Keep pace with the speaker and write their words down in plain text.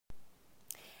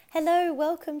Hello,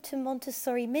 welcome to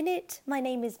Montessori Minute. My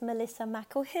name is Melissa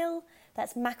Mackelhill.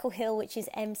 That's Mackelhill, which is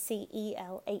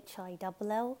Mcelhill.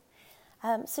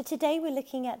 So today we're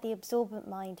looking at the Absorbent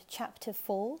Mind, Chapter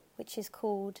 4, which is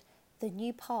called The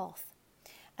New Path.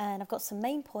 And I've got some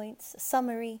main points, a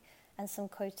summary, and some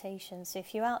quotations. So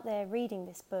if you're out there reading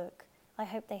this book, I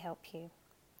hope they help you.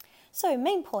 So,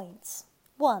 main points.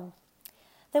 1.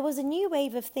 There was a new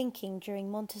wave of thinking during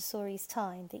Montessori's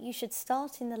time that you should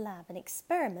start in the lab and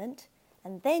experiment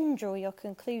and then draw your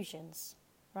conclusions,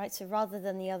 right? So rather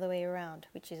than the other way around,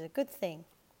 which is a good thing.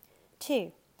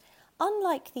 2.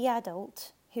 Unlike the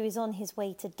adult who is on his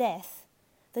way to death,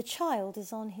 the child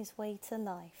is on his way to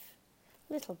life.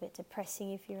 A little bit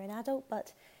depressing if you're an adult,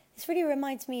 but this really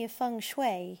reminds me of feng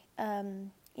shui.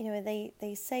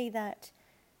 They say that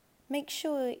make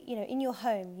sure, in your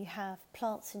home you have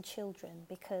plants and children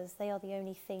because they are the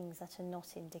only things that are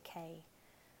not in decay.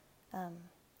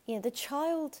 The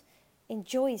child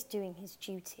enjoys doing his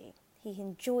duty. He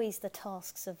enjoys the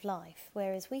tasks of life,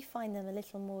 whereas we find them a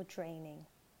little more draining.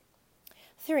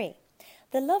 3.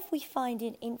 The love we find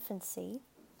in infancy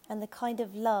and the kind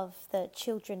of love that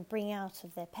children bring out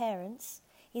of their parents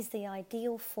is the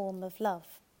ideal form of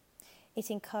love.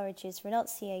 It encourages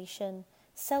renunciation,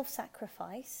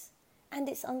 self-sacrifice, and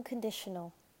it's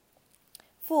unconditional.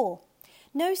 4.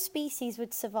 No species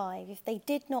would survive if they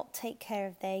did not take care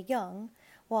of their young,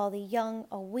 while the young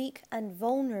are weak and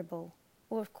vulnerable.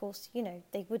 Or, of course,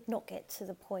 they would not get to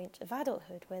the point of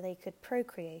adulthood where they could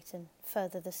procreate and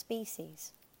further the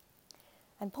species.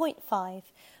 And point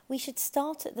 5, we should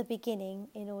start at the beginning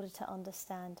in order to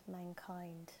understand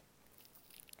mankind.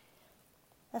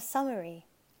 A summary.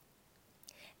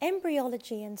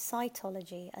 Embryology and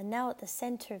cytology are now at the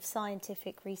centre of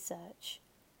scientific research,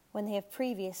 when they have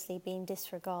previously been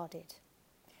disregarded.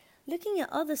 Looking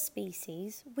at other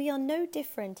species, we are no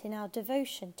different in our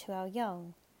devotion to our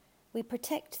young. We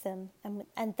protect them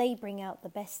and they bring out the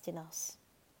best in us.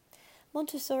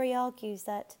 Montessori argues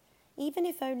that, even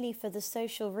if only for the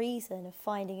social reason of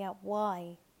finding out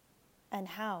why and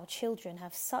how children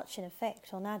have such an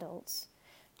effect on adults,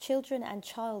 children and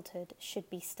childhood should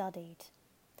be studied.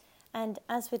 And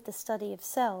as with the study of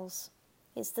cells,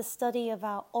 it's the study of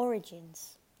our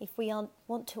origins. If we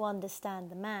want to understand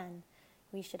the man,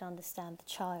 we should understand the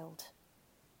child.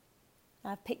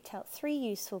 I've picked out 3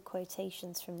 useful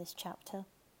quotations from this chapter.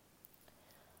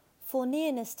 For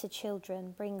nearness to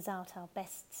children brings out our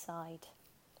best side.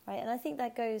 Right? And I think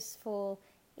that goes for,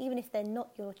 even if they're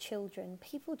not your children,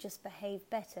 people just behave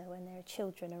better when there are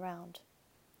children around.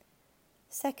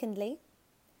 Secondly,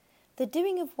 the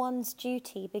doing of one's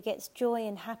duty begets joy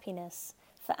and happiness.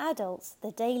 For adults,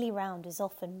 the daily round is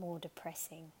often more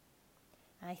depressing.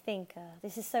 I think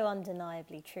this is so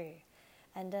undeniably true.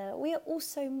 And we are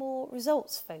also more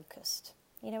results focused.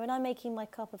 When I'm making my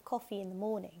cup of coffee in the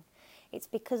morning, it's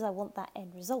because I want that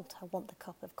end result. I want the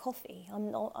cup of coffee. I'm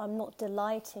not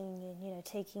delighting in,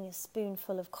 taking a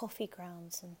spoonful of coffee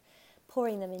grounds and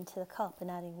pouring them into the cup and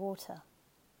adding water.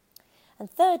 And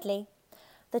thirdly,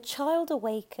 the child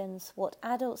awakens what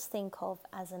adults think of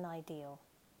as an ideal.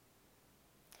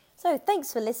 So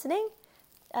thanks for listening.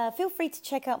 Feel free to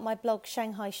check out my blog,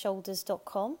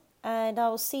 shanghaishoulders.com, and I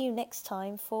will see you next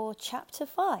time for Chapter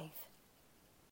 5.